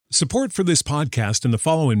Support for this podcast and the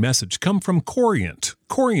following message come from Corient.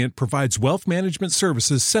 Corient provides wealth management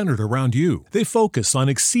services centered around you. They focus on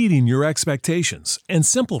exceeding your expectations and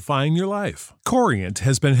simplifying your life. Corient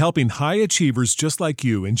has been helping high achievers just like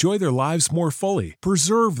you enjoy their lives more fully,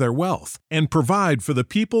 preserve their wealth, and provide for the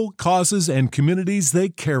people, causes, and communities they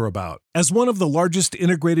care about. As one of the largest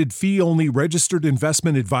integrated fee-only registered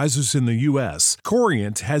investment advisors in the U.S.,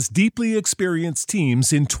 Corient has deeply experienced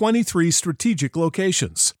teams in 23 strategic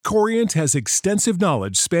locations. Corient has extensive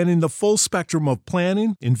knowledge spanning the full spectrum of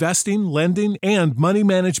planning, investing, lending, and money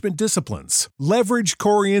management disciplines. Leverage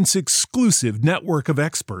Corient's exclusive network of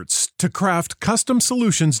experts to craft custom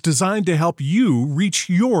solutions designed to help you reach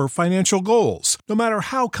your financial goals, no matter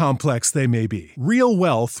how complex they may be. Real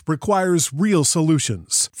wealth requires real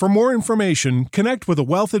solutions. For more information, connect with a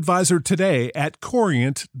wealth advisor today at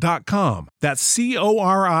Corient.com. That's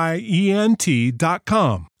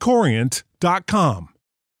Corient.com. Corient.com.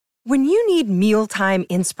 When you need mealtime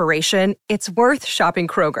inspiration, it's worth shopping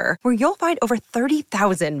Kroger, where you'll find over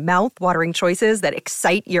 30,000 mouth-watering choices that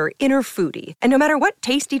excite your inner foodie. And no matter what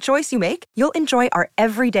tasty choice you make, you'll enjoy our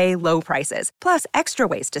everyday low prices, plus extra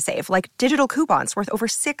ways to save, like digital coupons worth over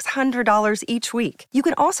 $600 each week. You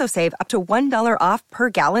can also save up to $1 off per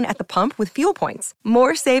gallon at the pump with fuel points.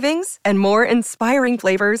 More savings and more inspiring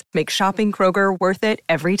flavors make shopping Kroger worth it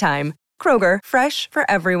every time. Kroger, fresh for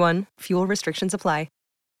everyone. Fuel restrictions apply.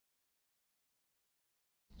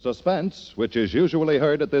 Suspense, which is usually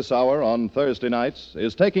heard at this hour on Thursday nights,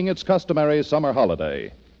 is taking its customary summer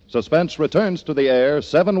holiday. Suspense returns to the air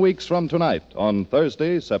 7 weeks from tonight on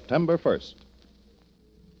Thursday, September 1st.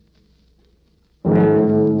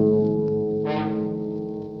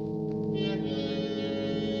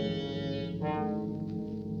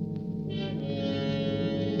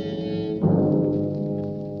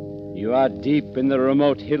 You are deep in the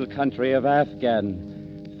remote hill country of Afghan,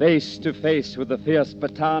 face to face with the fierce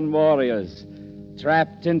Pathan warriors,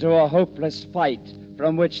 trapped into a hopeless fight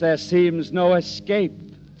from which there seems no escape.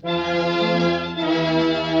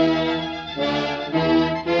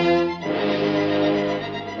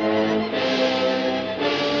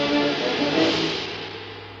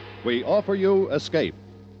 We offer you Escape,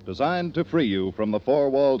 designed to free you from the four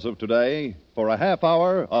walls of today for a half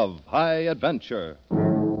hour of high adventure.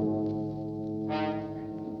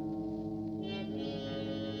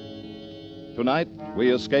 Tonight,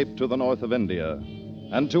 we escape to the north of India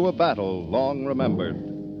and to a battle long remembered,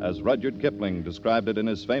 as Rudyard Kipling described it in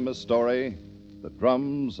his famous story, The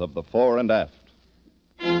Drums of the Fore and Aft.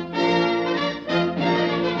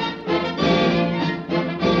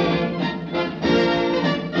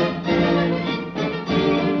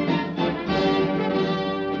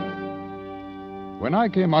 When I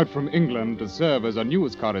came out from England to serve as a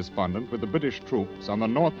news correspondent with the British troops on the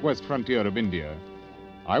northwest frontier of India,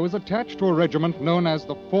 I was attached to a regiment known as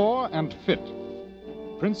the Fore and Fit,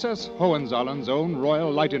 Princess Hohenzollerns own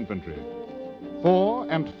Royal Light Infantry. Fore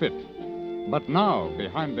and Fit. But now,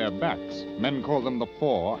 behind their backs, men call them the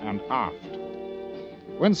Fore and Aft.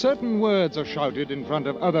 When certain words are shouted in front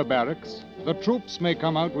of other barracks, the troops may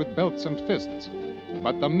come out with belts and fists.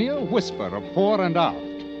 But the mere whisper of Fore and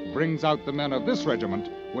Aft brings out the men of this regiment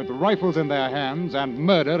with rifles in their hands and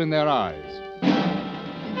murder in their eyes.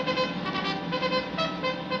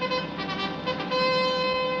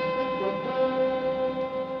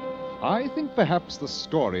 I think perhaps the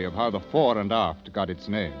story of how the Fore and Aft got its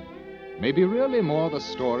name may be really more the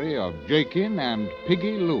story of Jakin and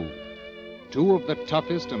Piggy Lou, two of the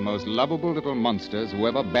toughest and most lovable little monsters who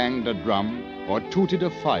ever banged a drum or tooted a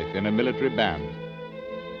fife in a military band.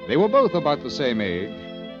 They were both about the same age,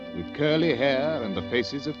 with curly hair and the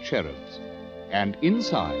faces of cherubs, and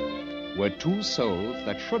inside were two souls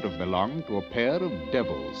that should have belonged to a pair of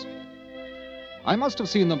devils. I must have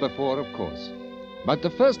seen them before, of course. But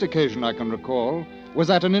the first occasion I can recall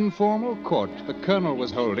was at an informal court the colonel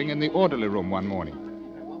was holding in the orderly room one morning.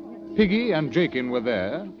 Piggy and Jakin were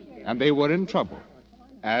there, and they were in trouble,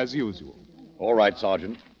 as usual. All right,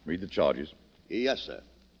 Sergeant. Read the charges. Yes, sir.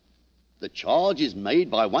 The charge is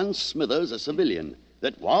made by one Smithers, a civilian,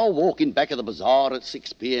 that while walking back of the bazaar at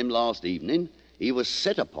 6 p.m. last evening, he was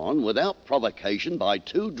set upon without provocation by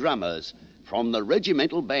two drummers from the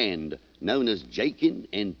regimental band known as Jakin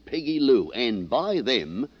and Peggy Lou, and by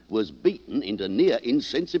them was beaten into near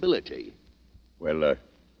insensibility. Well,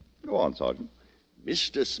 go on, Sergeant.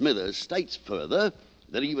 Mr. Smithers states further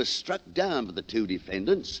that he was struck down by the two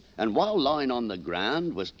defendants and while lying on the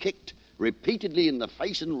ground was kicked repeatedly in the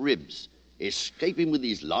face and ribs, escaping with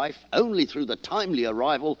his life only through the timely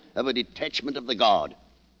arrival of a detachment of the guard.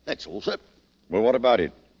 That's all, sir. Well, what about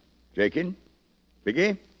it? Jakin?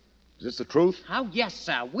 Piggy? Is this the truth? Oh, yes,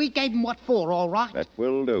 sir. We gave 'em what for, all right. That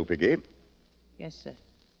will do, Piggy. Yes, sir.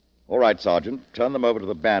 All right, Sergeant. Turn them over to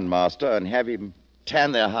the bandmaster and have him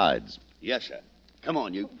tan their hides. Yes, sir. Come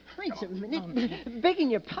on, you. Wait a minute. Begging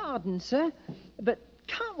your pardon, sir, but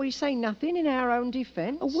can't we say nothing in our own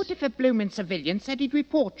defence? Oh, what if a bloomin' civilian said he'd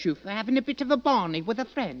report you for having a bit of a barney with a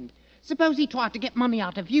friend? Suppose he tried to get money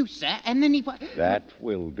out of you, sir, and then he... That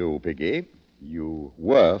will do, Piggy. You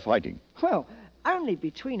were fighting. Well, only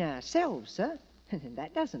between ourselves, sir.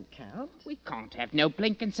 That doesn't count. We can't have no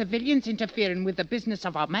blinking civilians interfering with the business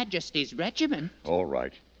of Her Majesty's regiment. All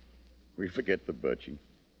right. We forget the birching.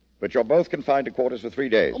 But you're both confined to quarters for 3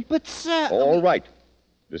 days. Oh, but, sir... All right.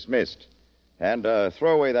 Dismissed. And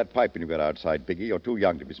throw away that pipe when you get outside, Piggy. You're too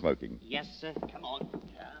young to be smoking. Yes, sir. Come on.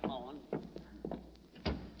 Come on.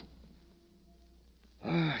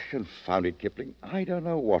 Confound it, Kipling. I don't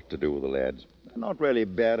know what to do with the lads. They're not really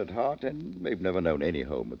bad at heart, and they've never known any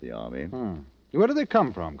home with the army. Where do they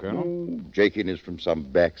come from, Colonel? Oh, Jakin is from some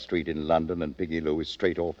back street in London, and Piggy Lou is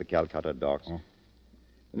straight off the Calcutta docks.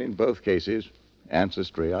 And in both cases,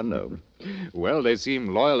 ancestry unknown. Well, they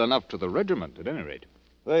seem loyal enough to the regiment, at any rate.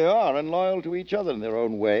 They are, and loyal to each other in their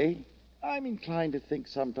own way. I'm inclined to think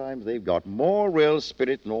sometimes they've got more real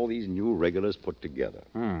spirit than all these new regulars put together.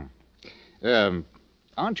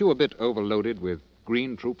 Aren't you a bit overloaded with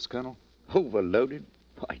green troops, Colonel? Overloaded?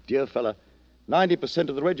 My dear fella, 90%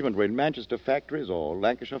 of the regiment were in Manchester factories or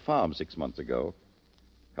Lancashire farms 6 months ago.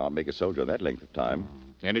 Can't make a soldier that length of time.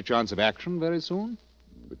 Any chance of action very soon?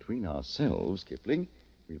 Between ourselves, Kipling,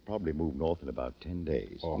 we'll probably move north in about 10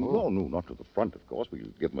 days. Oh. No, not to the front, of course. We'll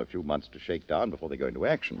give them a few months to shake down before they go into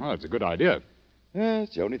action. Oh, that's a good idea. Yeah,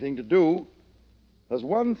 it's the only thing to do. There's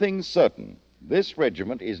one thing certain. This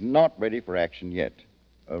regiment is not ready for action yet.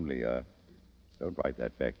 Only, don't write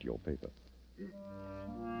that back to your paper.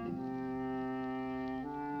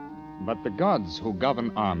 But the gods who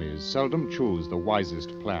govern armies seldom choose the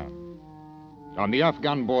wisest plan. On the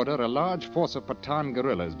Afghan border, a large force of Pathan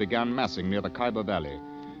guerrillas began massing near the Khyber Valley,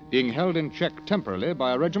 being held in check temporarily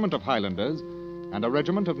by a regiment of Highlanders and a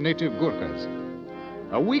regiment of native Gurkhas.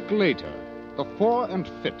 A week later, the Four and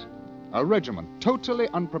Fit, a regiment totally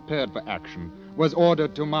unprepared for action, was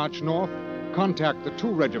ordered to march north, contact the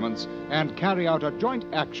two regiments, and carry out a joint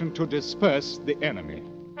action to disperse the enemy.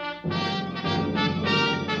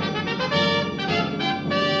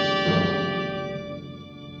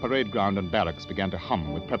 Parade ground and barracks began to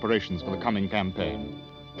hum with preparations for the coming campaign.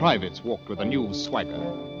 Privates walked with a new swagger,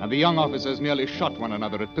 and the young officers nearly shot one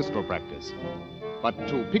another at pistol practice. But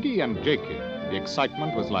to Piggy and Jakey, the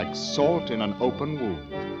excitement was like salt in an open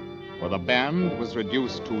wound, for the band was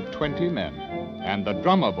reduced to 20 men, and the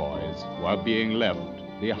drummer boys were being left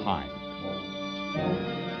behind.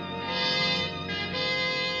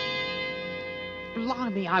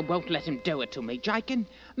 Blimey, I won't let him do it to me, Jakin.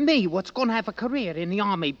 Me, what's going to have a career in the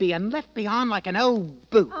army, being left behind like an old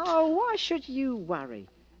boot. Oh, why should you worry?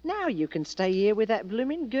 Now you can stay here with that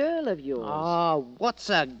blooming girl of yours. Oh, what's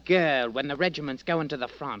a girl when the regiment's going to the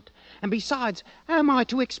front? And besides, how am I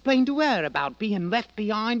to explain to her about being left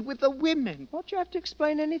behind with the women? What do you have to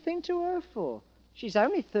explain anything to her for? She's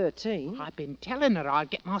only 13. I've been telling her I'd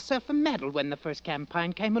get myself a medal when the first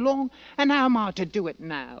campaign came along, and how am I to do it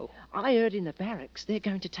now? I heard in the barracks they're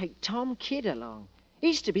going to take Tom Kidd along.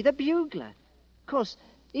 He's to be the bugler. Of course,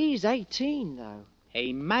 he's 18, though.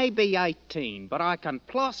 He may be 18, but I can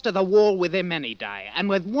plaster the wall with him any day, and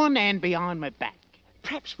with one hand behind my back.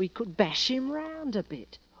 Perhaps we could bash him round a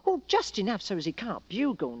bit. Oh, just enough so as he can't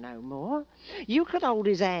bugle no more. You could hold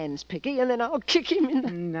his hands, Piggy, and then I'll kick him in the...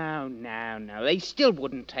 No. He still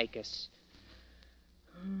wouldn't take us.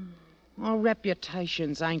 Our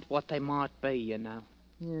reputations ain't what they might be, you know.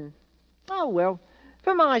 Yeah. Oh, well,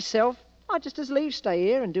 for myself, I'd just as lief stay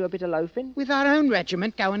here and do a bit of loafing. With our own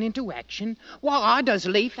regiment going into action, why, I'd as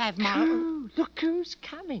lief have my... Oh, look who's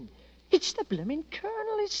coming. It's the blooming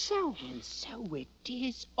Colonel himself. And so it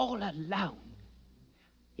is, all alone.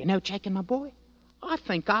 You know, Jakin, my boy, I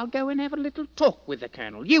think I'll go and have a little talk with the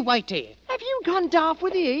Colonel. You wait here. Have you gone daft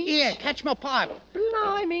with the east? Here, catch my pipe.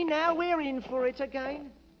 Blimey, now we're in for it again.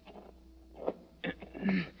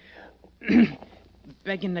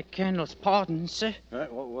 Begging the Colonel's pardon, sir.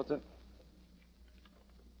 What's that?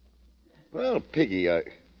 Well, Piggy,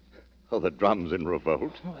 the drum's in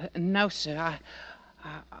revolt. No, sir.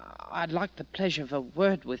 I'd like the pleasure of a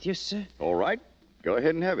word with you, sir. All right. Go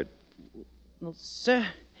ahead and have it. Well, sir,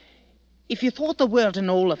 if you thought the world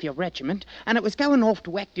and all of your regiment, and it was going off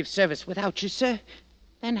to active service without you, sir,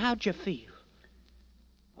 then how'd you feel?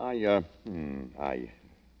 I'm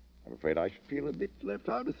afraid I should feel a bit left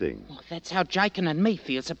out of things. Well, that's how Jakin and me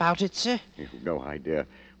feels about it, sir. You've no idea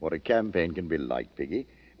what a campaign can be like, Piggy.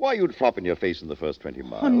 Why, you'd flop in your face in the first 20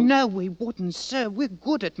 miles. Oh, no, we wouldn't, sir. We're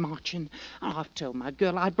good at marching. I've told my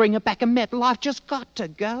girl I'd bring her back a medal. I've just got to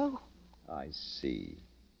go. I see.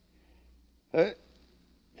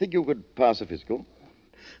 Think you could pass a physical?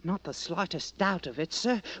 Not the slightest doubt of it,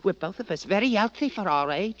 sir. We're both of us very healthy for our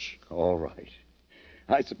age. All right.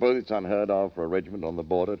 I suppose it's unheard of for a regiment on the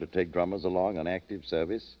border to take drummers along on active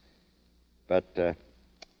service. But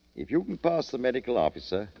if you can pass the medical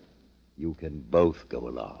officer, you can both go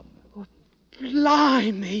along. Oh,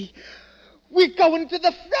 blimey! We're going to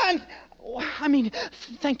the front! Oh,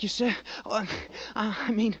 thank you, sir.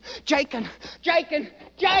 Jakin!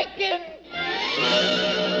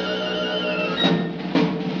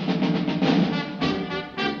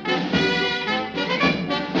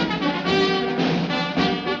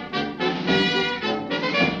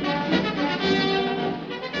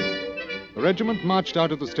 The regiment marched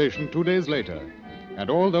out of the station 2 days later, and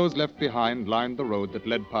all those left behind lined the road that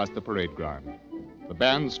led past the parade ground. The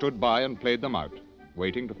band stood by and played them out,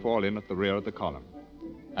 waiting to fall in at the rear of the column.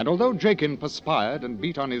 And although Jakin perspired and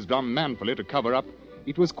beat on his drum manfully to cover up,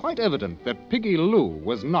 it was quite evident that Piggy Lou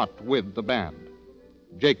was not with the band.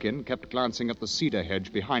 Jakin kept glancing at the cedar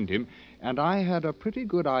hedge behind him, and I had a pretty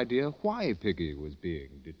good idea why Piggy was being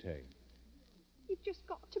detained. You've just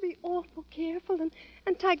got to be awful careful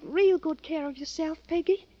and take real good care of yourself,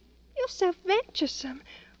 Piggy. You're so venturesome.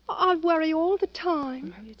 I worry all the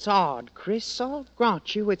time. It's hard, Chris. I'll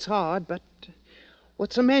grant you it's hard, but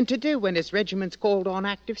what's a man to do when his regiment's called on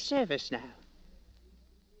active service now?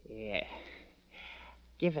 Yeah.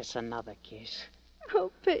 Give us another kiss.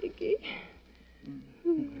 Oh, Piggy.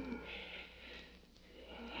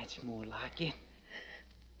 That's more like it.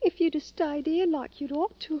 If you'd have stayed here like you'd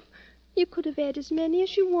ought to have, you could have had as many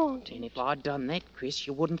as you wanted. And if I'd done that, Chris,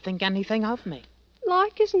 you wouldn't think anything of me.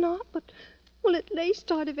 Like as not, but, well, at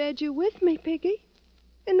least I'd have had you with me, Piggy.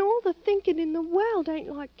 And all the thinking in the world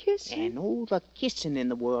ain't like kissing. And all the kissing in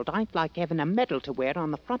the world ain't like having a medal to wear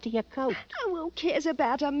on the front of your coat. Oh, who cares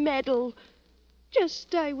about a medal? Just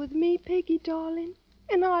stay with me, Piggy, darling,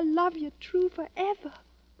 and I'll love you true forever.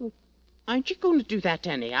 Well, ain't you going to do that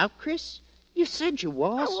anyhow, Chris? You said you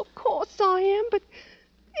was. Oh, of course I am, but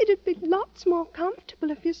it'd be lots more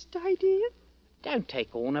comfortable if you stayed here. Don't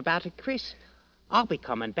take on about it, Chris. I'll be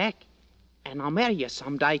coming back, and I'll marry you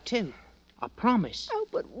someday, too. I promise. Oh,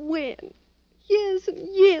 but when? Years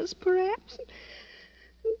and years, perhaps.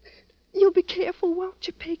 You'll be careful, won't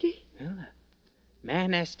you, Piggy? Well, a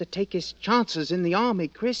man has to take his chances in the army,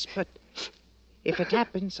 Chris, but if it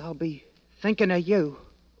happens, I'll be thinking of you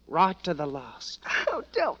right to the last. Oh,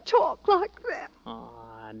 don't talk like that.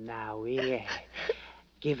 Oh, now, here.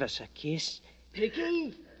 Give us a kiss.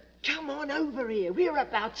 Piggy, come on over here. We're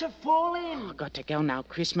about to fall in. I've got to go now,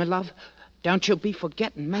 Chris, my love. Don't you be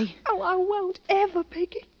forgetting me. Oh, I won't ever,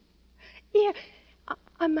 Piggy. Here,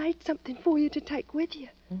 I made something for you to take with you.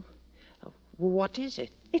 What is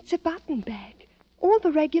it? It's a button bag. All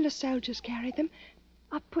the regular soldiers carry them.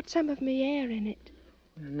 I've put some of me hair in it.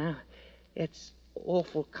 Now, it's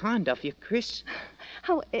awful kind of you, Chris.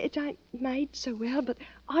 Oh, it ain't made so well, but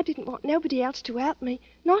I didn't want nobody else to help me,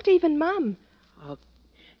 not even Mum. I'll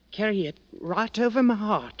carry it right over my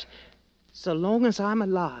heart, so long as I'm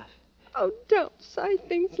alive. Oh, don't say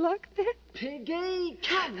things like that. Piggy,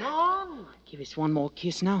 come on. Give us one more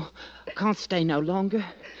kiss now. I can't stay no longer.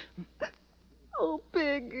 Oh,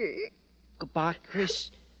 Piggy. Goodbye,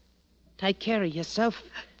 Chris. Take care of yourself.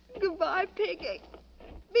 Goodbye, Piggy.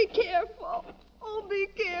 Be careful. Oh, be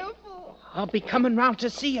careful. I'll be coming round to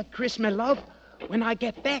see you, Chris, my love, when I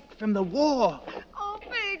get back from the war. Oh,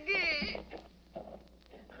 Piggy.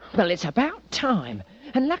 Well, it's about time.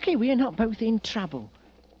 And lucky we're not both in trouble.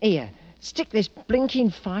 Here, stick this blinking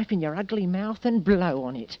fife in your ugly mouth and blow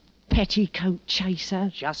on it. Petticoat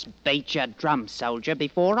chaser. Just beat your drum, soldier,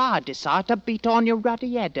 before I decide to beat on your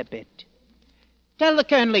ruddy head a bit. Tell the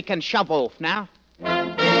colonel he can shove off now.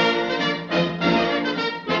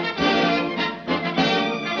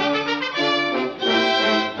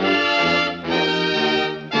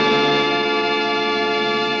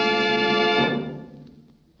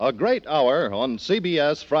 A great hour on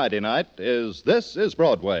CBS Friday night is This is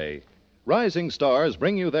Broadway. Rising stars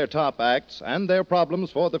bring you their top acts and their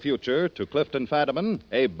problems for the future to Clifton Fadiman,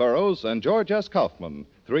 Abe Burrows, and George S. Kaufman,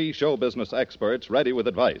 three show business experts ready with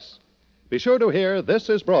advice. Be sure to hear This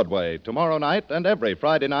is Broadway tomorrow night and every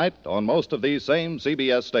Friday night on most of these same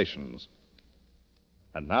CBS stations.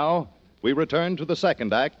 And now, we return to the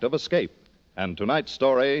second act of Escape, and tonight's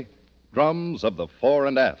story, Drums of the Fore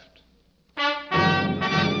and Aft.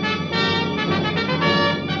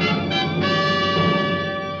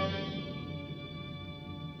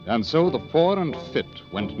 And so the Four and Fit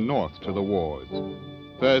went north to the wars.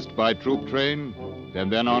 First by troop train,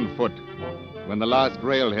 and then on foot, when the last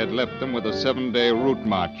railhead left them with a 7-day route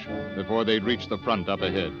march before they'd reach the front up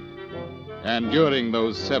ahead. And during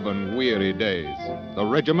those 7 weary days, the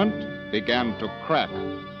regiment began to crack.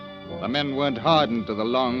 The men weren't hardened to the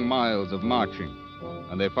long miles of marching,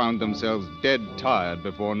 and they found themselves dead tired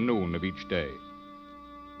before noon of each day.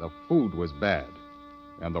 The food was bad,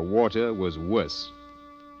 and the water was worse.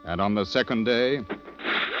 And on the second day,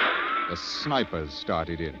 the snipers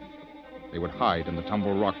started in. They would hide in the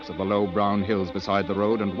tumble rocks of the low brown hills beside the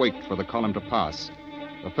road and wait for the column to pass.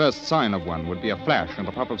 The first sign of one would be a flash and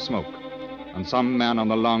a puff of smoke, and some man on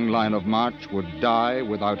the long line of march would die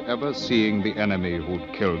without ever seeing the enemy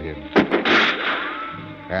who'd killed him.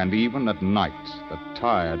 And even at night, the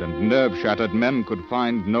tired and nerve-shattered men could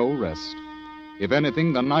find no rest. If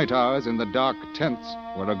anything, the night hours in the dark tents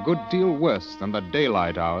were a good deal worse than the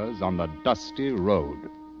daylight hours on the dusty road.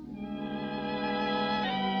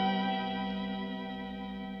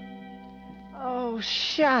 Oh,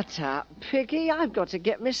 shut up, Piggy. I've got to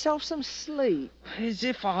get myself some sleep. As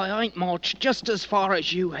if I ain't marched just as far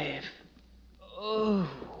as you have. Oh,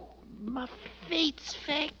 my feet's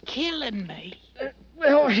fair killing me.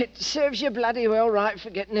 Well, it serves you bloody well right for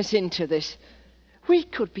getting us into this. We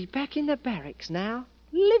could be back in the barracks now,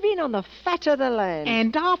 living on the fat of the land.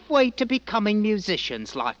 And halfway to becoming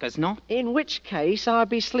musicians, like as not. In which case, I'd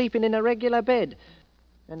be sleeping in a regular bed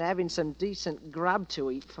and having some decent grub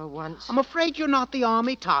to eat for once. I'm afraid you're not the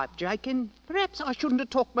army type, Jake, and perhaps I shouldn't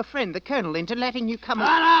have talked my friend, the colonel, into letting you come... Shut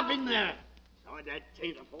up in there! Hide that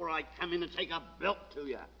tent before I come in and take a belt to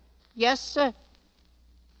you. Yes, sir.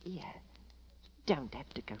 Yeah. Don't have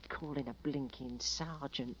to go calling a blinking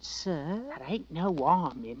sergeant, sir. There ain't no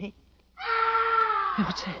harm in it.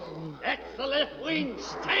 What's that? That's the left wing.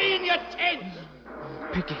 Stay in your tent.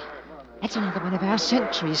 Piggy, that's another one of our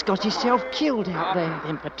sentries got himself killed out there.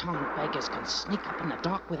 Them Pathan beggars can sneak up in the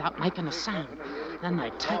dark without making a sound. Then they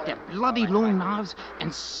take their bloody long knives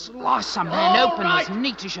and slice a man open as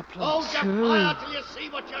neat as you please. Hold your fire till you see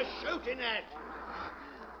what you're shooting at.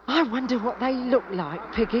 I wonder what they look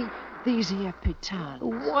like, Piggy. These here Pathan.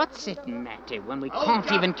 What's it matter when we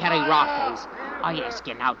can't even carry rifles? I ask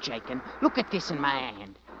you now, Jakin, look at this in my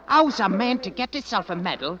hand. How's a man to get himself a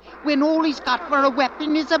medal when all he's got for a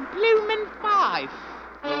weapon is a bloomin' fife?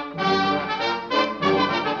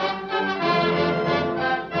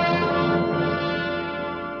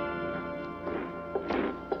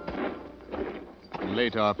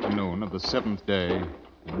 Late afternoon of the 7th day,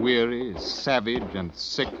 weary, savage, and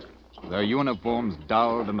sick, their uniforms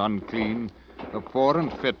dulled and unclean, the Four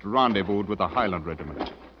and Fit rendezvoused with the Highland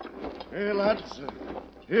Regiment. Hey, lads,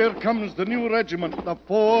 here comes the new regiment, the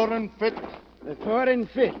Four and Fit. The Four and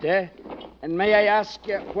Fit, eh? And may I ask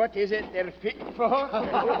you, what is it they're fit for?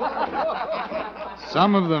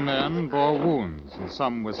 Some of the men bore wounds, and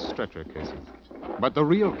some with stretcher cases. But the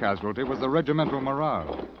real casualty was the regimental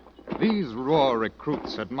morale. These raw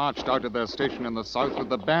recruits had marched out of their station in the south with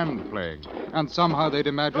the band playing, and somehow they'd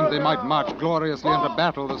imagined they might march gloriously into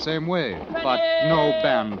battle the same way. But no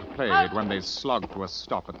band played when they slogged to a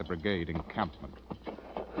stop at the brigade encampment.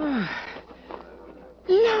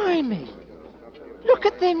 Blimey! Look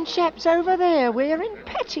at them chaps over there wearing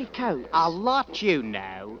petticoats. A lot you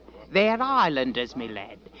know. They're Highlanders, me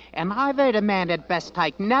lad, and I've heard a man had best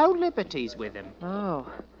take no liberties with them. Oh.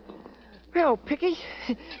 Well, Piggy,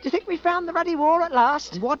 do you think we found the ruddy war at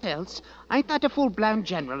last? What else? Ain't that a full-blown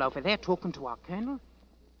general over there talking to our colonel?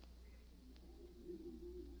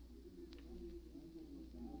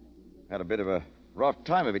 Had a bit of a rough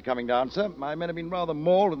time of it coming down, sir. My men have been rather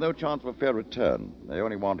mauled with no chance of a fair return. They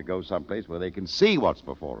only want to go someplace where they can see what's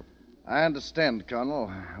before them. I understand, Colonel.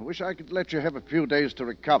 I wish I could let you have a few days to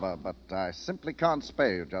recover, but I simply can't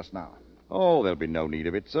spare you just now. Oh, there'll be no need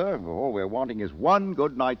of it, sir. All we're wanting is one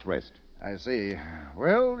good night's rest. I see.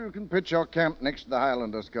 Well, you can pitch your camp next to the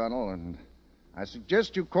Highlanders, Colonel, and I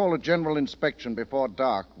suggest you call a general inspection before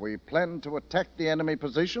dark. We plan to attack the enemy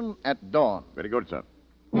position at dawn. Very good, sir.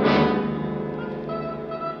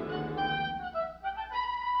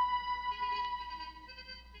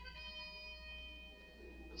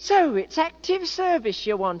 So, it's active service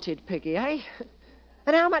you wanted, Piggy, eh?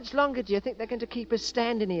 And how much longer do you think they're going to keep us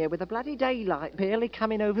standing here with the bloody daylight barely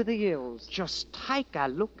coming over the hills? Just take a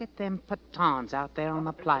look at them Pathans out there on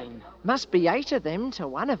the plain. Must be 8 of them to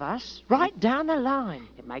one of us, right down the line.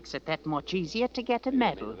 It makes it that much easier to get a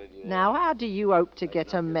medal. Now, how do you hope to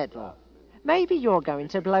get a medal? Maybe you're going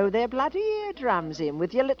to blow their bloody eardrums in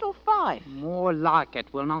with your little fife. More like it.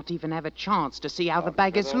 We'll not even have a chance to see how the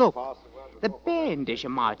beggars look. The band, as you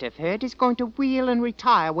might have heard, is going to wheel and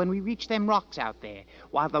retire when we reach them rocks out there,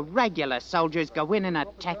 while the regular soldiers go in and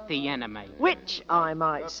attack the enemy. Which, I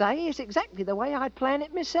might say, is exactly the way I'd plan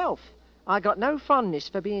it myself. I got no fondness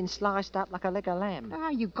for being sliced up like a leg of lamb. Ah,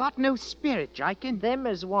 you got no spirit, Jakin. Them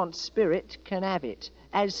as want spirit can have it.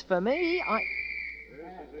 As for me, I...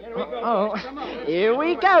 Oh, here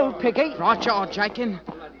we go, Piggy. Right, you are, Jakin.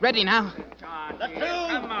 Ready now. The two,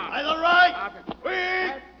 either right,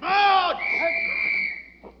 quick, march!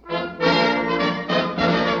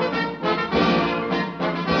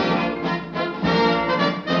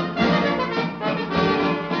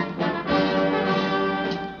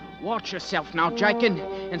 Watch yourself now, Jakin,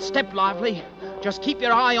 and step lively. Just keep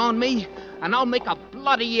your eye on me, and I'll make a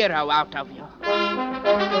bloody hero out of you.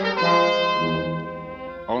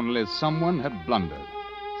 Only someone had blundered.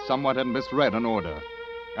 Someone had misread an order.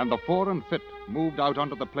 And the Four and Fit moved out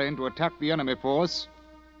onto the plain to attack the enemy force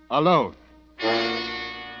alone.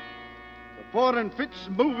 The Four and Fit's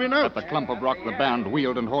moving out. At the clump of rock, the band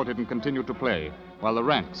wheeled and halted and continued to play, while the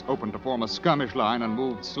ranks opened to form a skirmish line and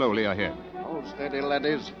moved slowly ahead. Hold steady,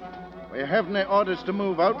 laddies. We have no orders to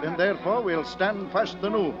move out, and therefore we'll stand fast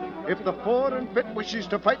anew. If the Four and Fit wishes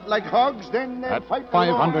to fight like hogs, then they'll At fight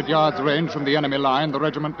 500 yards range from the enemy line, the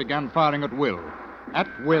regiment began firing at will. At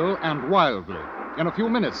will and wildly. In a few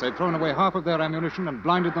minutes, they'd thrown away half of their ammunition and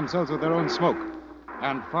blinded themselves with their own smoke.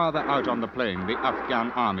 And farther out on the plain, the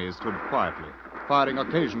Afghan army stood quietly, firing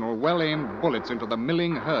occasional well-aimed bullets into the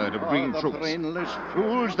milling herd of green troops. Brainless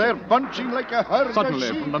fools, they're bunching like a herd Suddenly,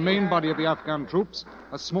 of sheep. from the main body of the Afghan troops,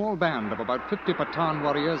 a small band of about 50 Pathan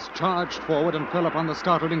warriors charged forward and fell upon the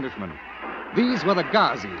startled Englishmen. These were the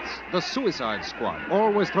Ghazis, the suicide squad,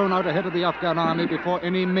 always thrown out ahead of the Afghan army before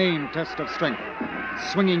any main test of strength.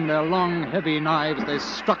 Swinging their long, heavy knives, they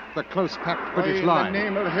struck the close-packed British line. In the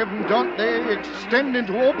name of heaven, don't they extend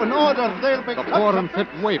into open order? They'll be The Four and Fit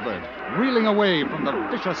wavered, reeling away from the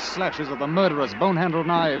vicious slashes of the murderous bone-handled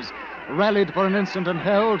knives, rallied for an instant and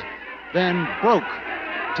held, then broke,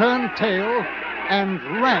 turned tail, and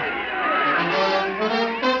ran.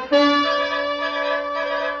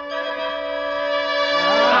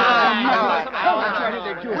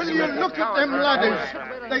 Will you look at them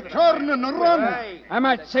laddies? They turn and run. I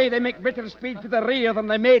might say they make better speed to the rear than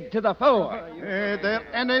they made to the fore. They're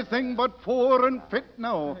anything but Four and Fit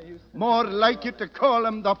now. More like it to call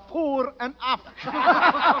them the Fore and Aft.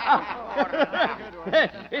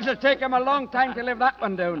 It'll take them a long time to live that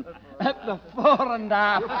one down. At the fore and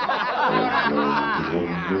aft.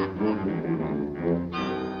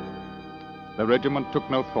 The regiment took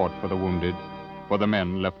no thought for the wounded, for the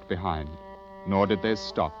men left behind. Nor did they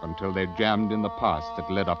stop until they jammed in the pass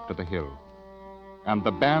that led up to the hill. And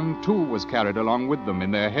the band, too, was carried along with them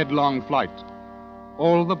in their headlong flight.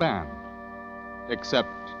 All the band, except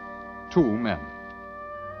 2 men.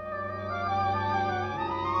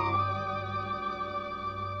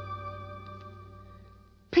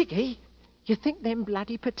 Piggy, you think them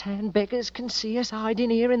bloody Pathan beggars can see us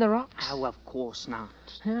hiding here in the rocks? Oh, of course not.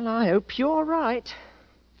 Well, I hope you're right.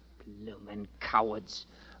 Bloomin' cowards.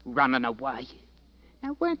 Running away.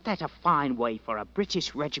 Now, weren't that a fine way for a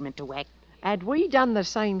British regiment to act? Had we done the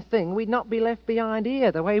same thing, we'd not be left behind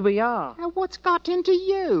here the way we are. Now, what's got into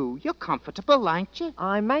you? You're comfortable, ain't you?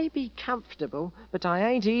 I may be comfortable, but I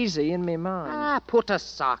ain't easy in me mind. Ah, put a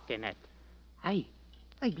sock in it. Hey,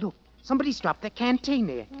 look. Somebody's dropped their canteen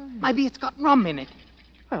here. Maybe it's got rum in it.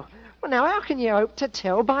 Well, now, how can you hope to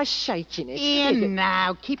tell by shaking it? Here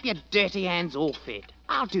now, keep your dirty hands off it.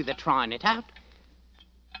 I'll do the trying it out.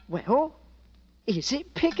 Well, is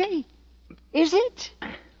it, Piggy? Is it?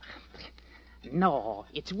 No,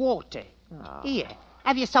 it's water. Oh. Here,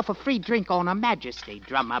 have yourself a free drink on Her Majesty,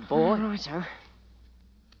 drummer boy. Righto.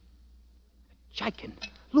 Jakin,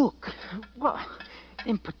 look. What?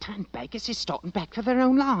 Them Pathan beggars is starting back for their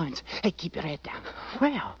own lines. Hey, keep your head down.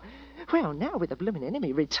 Well, now with the bloomin'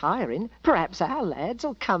 enemy retiring, perhaps our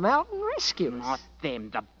lads'll come out and rescue us. Not them,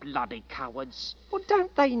 the bloody cowards. Well,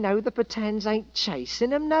 don't they know the Pathans ain't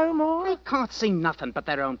chasing 'em no more? They can't see nothing but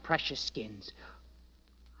their own precious skins.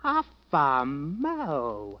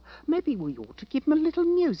 Mo. Maybe we ought to give 'em a little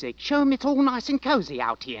music. Show 'em it's all nice and cozy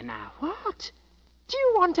out here now. What? Do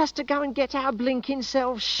you want us to go and get our blinking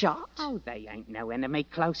selves shot? Oh, they ain't no enemy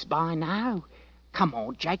close by now. Come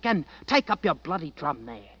on, Jakin. Take up your bloody drum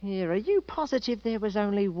there. Here, are you positive there was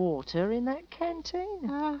only water in that canteen?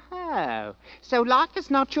 Oh, so like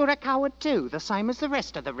as not you're a coward too, the same as the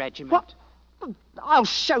rest of the regiment. What? I'll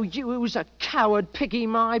show you who's a coward, Piggy,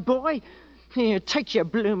 my boy. Here, take your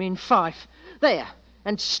blooming fife. There,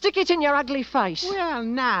 and stick it in your ugly face. Well,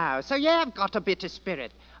 now, so you have got a bit of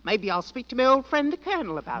spirit. Maybe I'll speak to my old friend the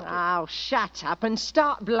Colonel about it. Oh, shut up and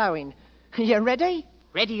start blowing. You ready?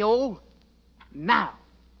 Ready all? Now.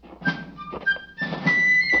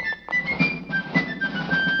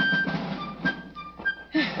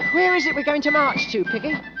 Where is it we're going to march to,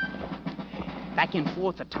 Piggy? Back and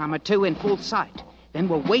forth a time or two in full sight. Then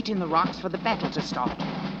we'll wait in the rocks for the battle to start.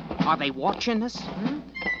 Are they watching us?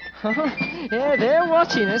 Yeah, they're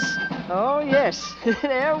watching us. Oh, yes.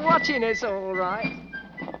 They're watching us, all right.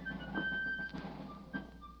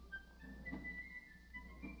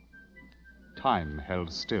 Time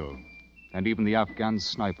held still, and even the Afghan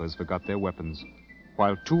snipers forgot their weapons,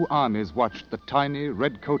 while two armies watched the tiny,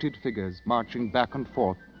 red-coated figures marching back and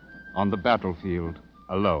forth on the battlefield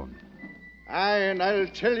alone. Aye, and I'll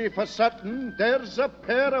tell you for certain, there's a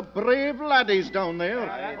pair of brave laddies down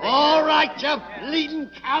there. All right, you bleeding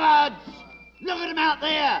cowards! Look at them out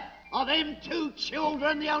there! Are them two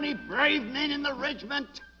children the only brave men in the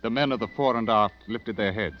regiment? The men of the fore and aft lifted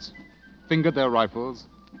their heads, fingered their rifles,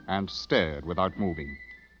 and stared without moving.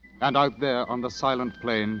 And out there on the silent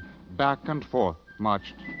plain, back and forth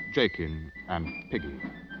marched Jakin and Piggy.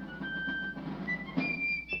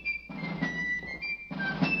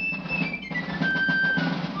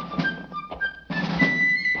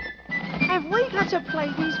 Have we got to play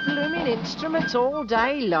these blooming instruments all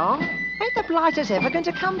day long? Ain't the blighters ever going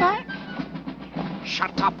to come back?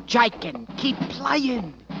 Shut up, Jakin. Keep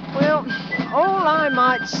playing. Well, all I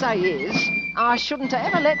might say is, I shouldn't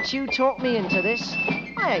have ever let you talk me into this.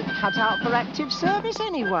 I ain't cut out for active service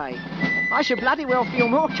anyway. I should bloody well feel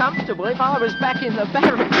more comfortable if I was back in the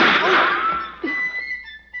barracks.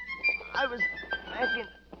 I was back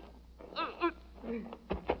in...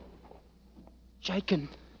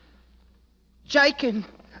 Jakin.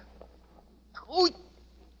 Oh,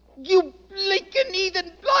 you blinking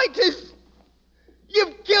heathen blighters!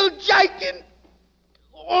 You've killed Jakin!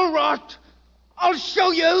 All right, I'll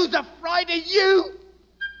show you who's afraid of you!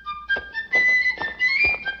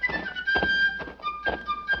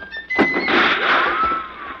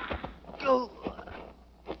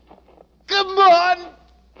 Come on,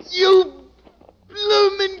 you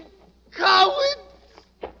bloomin' cowards!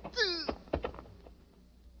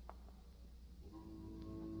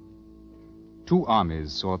 Two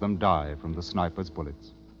armies saw them die from the sniper's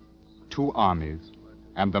bullets. Two armies,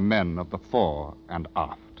 and the men of the fore and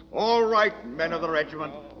aft. All right, men of the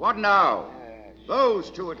regiment. What now? Those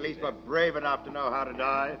two at least were brave enough to know how to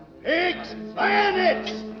die. Pigs,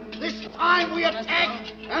 bayonets! This time we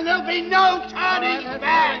attack, and there'll be no turning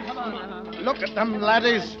back! Look at them,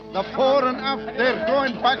 laddies. The fore and aft, they're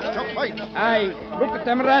going back to fight. Aye, look at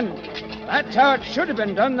them run. That's how it should have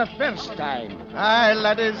been done the first time. Aye,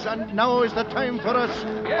 laddies, and now is the time for us.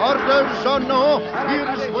 Orders or no,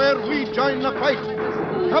 here's where we join the fight.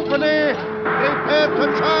 Company, prepare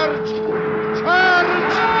to charge.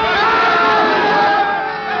 Charge!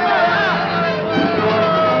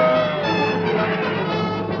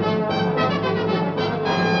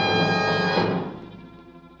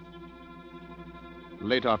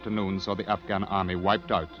 Late afternoon saw the Afghan army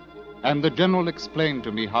wiped out, and the general explained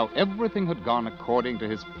to me how everything had gone according to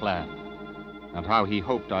his plan, and how he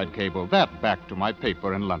hoped I'd cable that back to my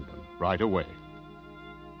paper in London right away.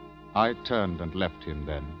 I turned and left him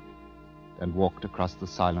then, and walked across the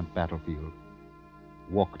silent battlefield,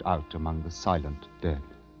 walked out among the silent dead.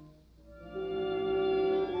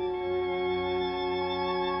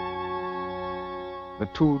 The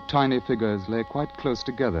two tiny figures lay quite close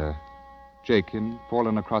together, Jakin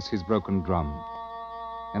fallen across his broken drum,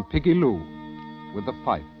 and Piggy Lou with the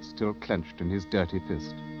fife still clenched in his dirty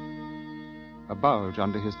fist. A bulge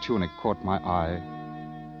under his tunic caught my eye,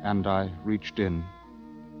 and I reached in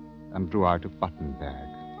and drew out a button bag,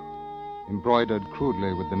 embroidered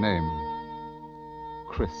crudely with the name,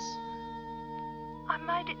 Chris. I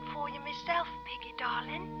made it for you myself, Piggy,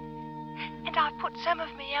 darling. And I put some of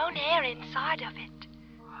my own hair inside of it.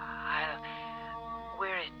 I'll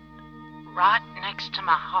wear it right next to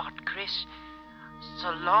my heart, Chris,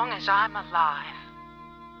 so long as I'm alive.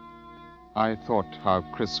 I thought how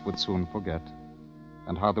Chris would soon forget,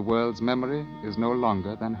 and how the world's memory is no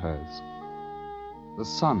longer than hers. The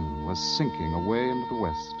sun was sinking away into the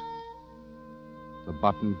west. The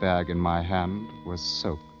button bag in my hand was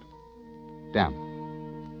soaked, damp,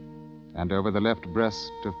 and over the left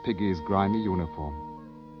breast of Piggy's grimy uniform,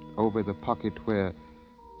 over the pocket where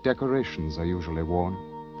decorations are usually worn,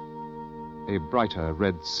 a brighter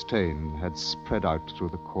red stain had spread out through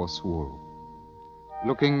the coarse wool,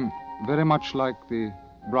 looking very much like the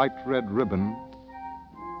bright red ribbon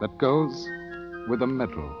that goes with a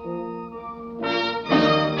medal.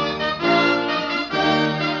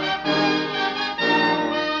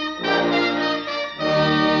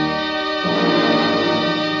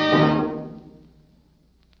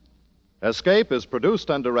 Escape is produced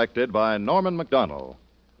and directed by Norman MacDonald.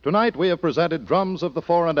 Tonight we have presented Drums of the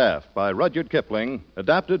Fore and Aft by Rudyard Kipling,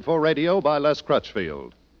 adapted for radio by Les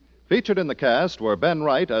Crutchfield. Featured in the cast were Ben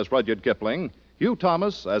Wright as Rudyard Kipling, Hugh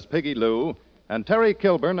Thomas as Piggy Lou, and Terry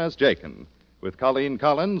Kilburn as Jakin, with Colleen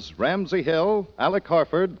Collins, Ramsey Hill, Alec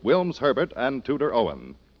Harford, Wilms Herbert, and Tudor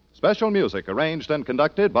Owen. Special music arranged and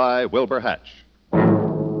conducted by Wilbur Hatch.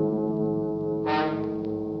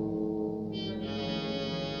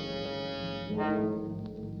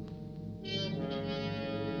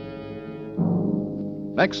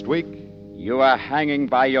 Next week, you are hanging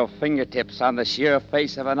by your fingertips on the sheer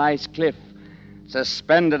face of an ice cliff,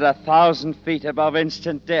 suspended 1,000 feet above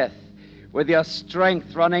instant death, with your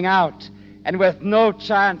strength running out and with no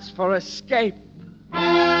chance for escape.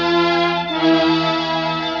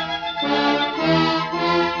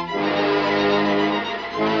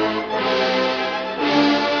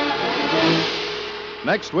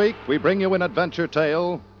 Next week, we bring you an adventure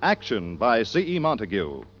tale, Action by C.E.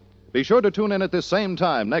 Montague. Be sure to tune in at this same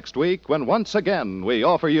time next week when once again we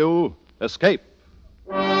offer you Escape.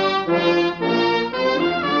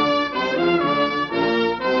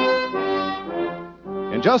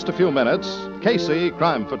 In just a few minutes, Casey,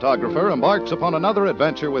 crime photographer, embarks upon another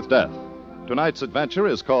adventure with death. Tonight's adventure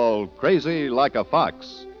is called Crazy Like a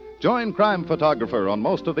Fox. Join crime photographer on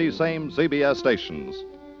most of these same CBS stations.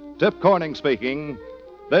 Tip Corning speaking.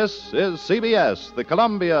 This is CBS, the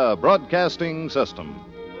Columbia Broadcasting System.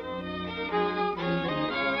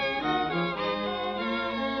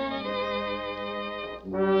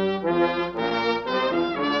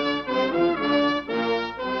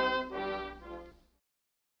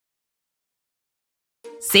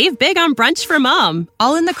 Save big on brunch for Mom,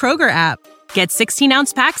 all in the Kroger app. Get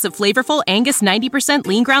 16-ounce packs of flavorful Angus 90%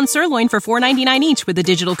 lean ground sirloin for $4.99 each with a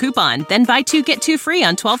digital coupon. Then buy 2, get 2 free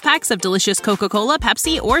on 12 packs of delicious Coca-Cola,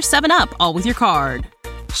 Pepsi, or 7-Up, all with your card.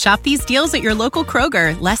 Shop these deals at your local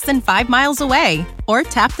Kroger, less than 5 miles away. Or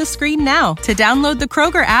tap the screen now to download the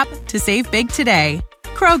Kroger app to save big today.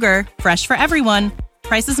 Kroger, fresh for everyone.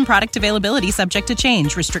 Prices and product availability subject to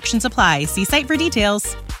change. Restrictions apply. See site for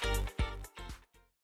details.